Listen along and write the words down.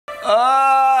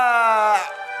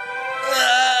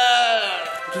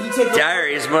Can you take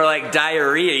Diaries, more like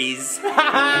diaries. You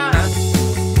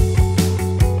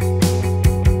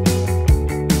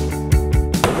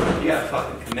gotta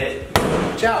fucking commit.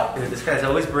 Ciao. Dude, this guy's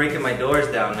always breaking my doors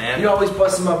down, man. You always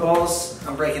busting my balls.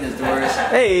 I'm breaking his doors.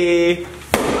 Hey!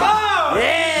 Oh!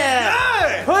 Yeah!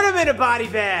 Good! Put him in a body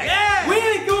bag! Yeah! We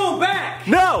ain't going back!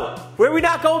 No! Where are we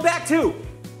not going back to?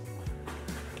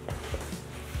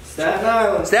 Staten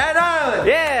Island. Staten Island!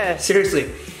 Yeah! Seriously,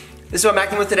 this is what I'm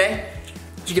acting with today?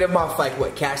 Did you get him off like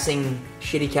what,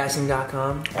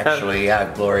 shittycasting.com? Actually,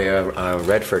 yeah, Gloria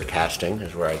Redford Casting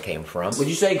is where I came from. Would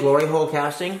you say Glory Hole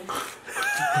Casting? Do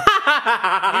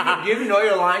you even know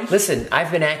your lines? Listen,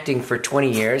 I've been acting for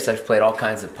 20 years. I've played all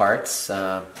kinds of parts.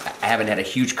 I haven't had a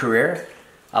huge career.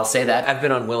 I'll say that. I've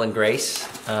been on Will and Grace.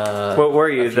 What were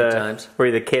you, times. were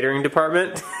you the catering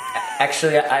department?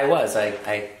 Actually, I was.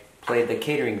 I played the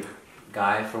catering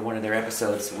guy for one of their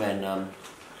episodes when one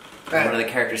of the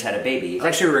characters had a baby. It's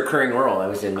actually a recurring role. I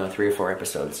was in 3 or 4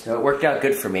 episodes. So it worked out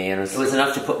good for me, and it was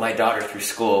enough to put my daughter through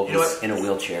school in a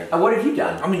wheelchair. What have you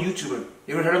done? I'm a YouTuber.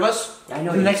 You ever heard of us? I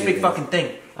know the next YouTubers. big fucking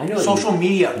thing. I know Social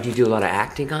media. Do you do a lot of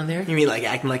acting on there? You mean like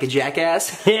acting like a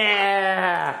jackass?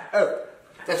 Yeah! Oh,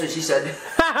 that's what she said.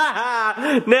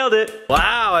 Nailed it!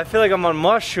 Wow, I feel like I'm on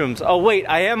mushrooms. Oh wait,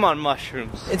 I am on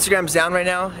mushrooms. Instagram's down right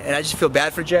now, and I just feel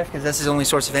bad for Jeff because that's his only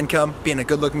source of income, being a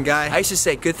good-looking guy. I used to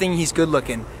say, good thing he's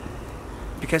good-looking,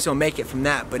 because he'll make it from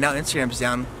that. But now Instagram's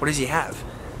down. What does he have?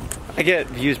 I get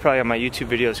views probably on my YouTube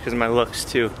videos because of my looks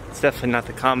too. It's definitely not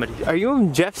the comedy. Are you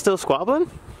and Jeff still squabbling?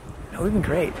 No, we've been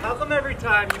great. How come every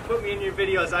time you put me in your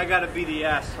videos, I gotta be the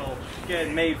asshole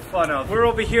getting made fun of? We're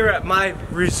over here at my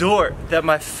resort that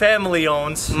my family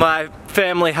owns. My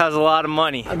family has a lot of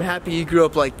money. I'm happy you grew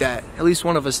up like that. At least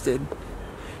one of us did.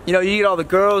 You know, you get all the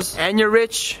girls, and you're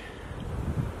rich.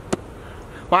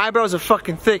 My eyebrows are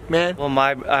fucking thick, man. Well,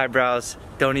 my eyebrows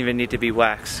don't even need to be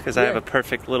waxed because I have a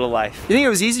perfect little life. You think it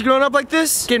was easy growing up like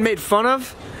this? Getting made fun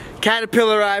of?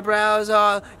 Caterpillar eyebrows,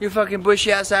 your fucking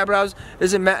bushy ass eyebrows.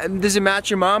 Does it match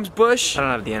your mom's bush? I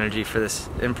don't have the energy for this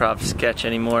improv sketch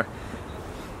anymore.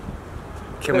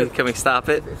 Can we stop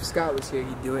it? If Scott was here,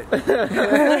 he'd do it.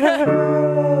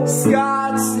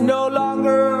 Scott's no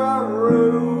longer a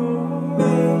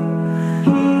roommate.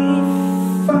 He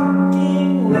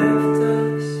fucking left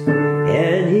us.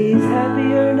 And he's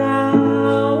happier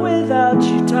now without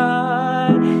you,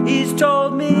 Todd. He's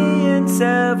told me in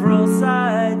several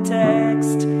side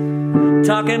texts,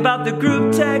 talking about the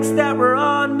group texts that were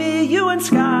on me, you and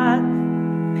Scott.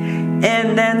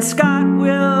 And then Scott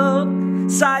will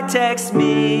side text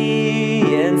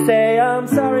me and say, I'm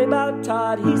sorry about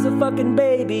Todd, he's a fucking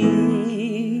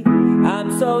baby.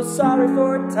 I'm so sorry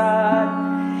for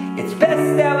Todd. It's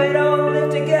best that we don't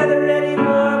live together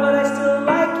anymore, but I still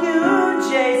like you,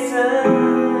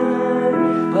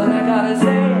 Jason. But I gotta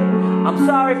say it, I'm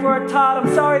sorry for Todd,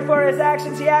 I'm sorry for his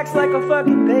actions, he acts like a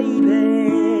fucking baby.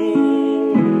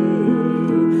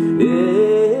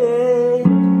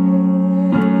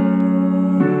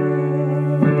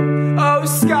 Oh,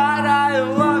 Scott, I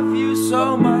love you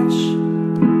so much.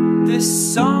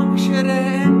 This song should have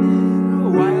ended a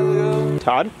while ago.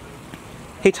 Todd?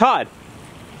 Hey, Todd.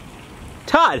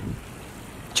 Todd!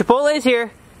 Chipotle's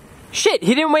here. Shit,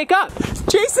 he didn't wake up.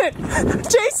 Jason!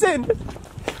 Jason!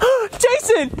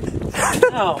 Jason!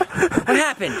 Oh, what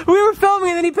happened? We were filming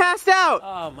and then he passed out.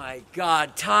 Oh my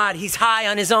God, Todd, he's high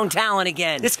on his own talent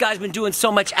again. This guy's been doing so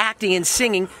much acting and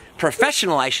singing,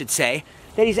 professional I should say,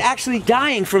 that he's actually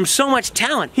dying from so much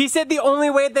talent. He said the only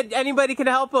way that anybody can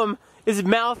help him is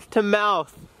mouth to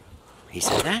mouth. He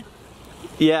said that?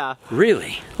 Yeah.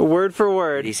 Really? Word for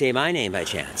word. Did he say my name by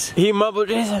chance? He mumbled,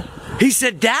 Jason. He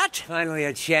said that? Finally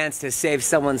a chance to save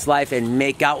someone's life and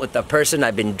make out with the person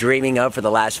I've been dreaming of for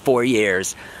the last 4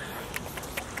 years.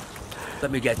 Let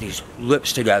me get these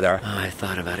lips together. Oh, I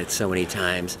thought about it so many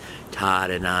times. Todd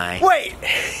and I. Wait!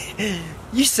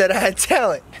 You said I had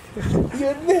talent. You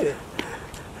admit it.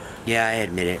 Yeah, I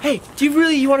admit it. Hey, do you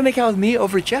really want to make out with me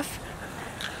over Jeff?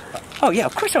 Oh yeah,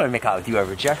 of course I want to make out with you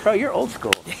over Jeff, bro. You're old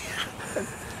school.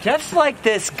 Jeff's like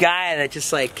this guy that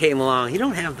just like came along. You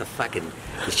don't have the fucking...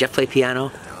 Does Jeff play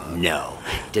piano? No.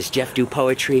 Does Jeff do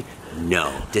poetry?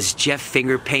 No. Does Jeff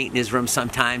finger paint in his room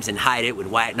sometimes and hide it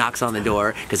when Wyatt knocks on the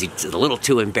door because he's a little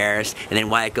too embarrassed? And then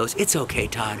Wyatt goes, it's okay,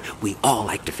 Todd. We all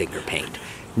like to finger paint.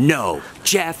 No,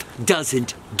 Jeff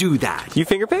doesn't do that. You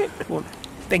finger paint? Well,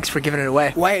 thanks for giving it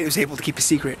away. Wyatt was able to keep a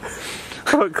secret.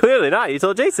 Oh, clearly not. You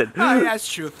told Jason. Oh, yeah,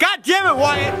 that's true. God damn it,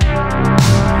 Wyatt!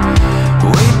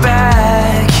 Way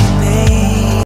back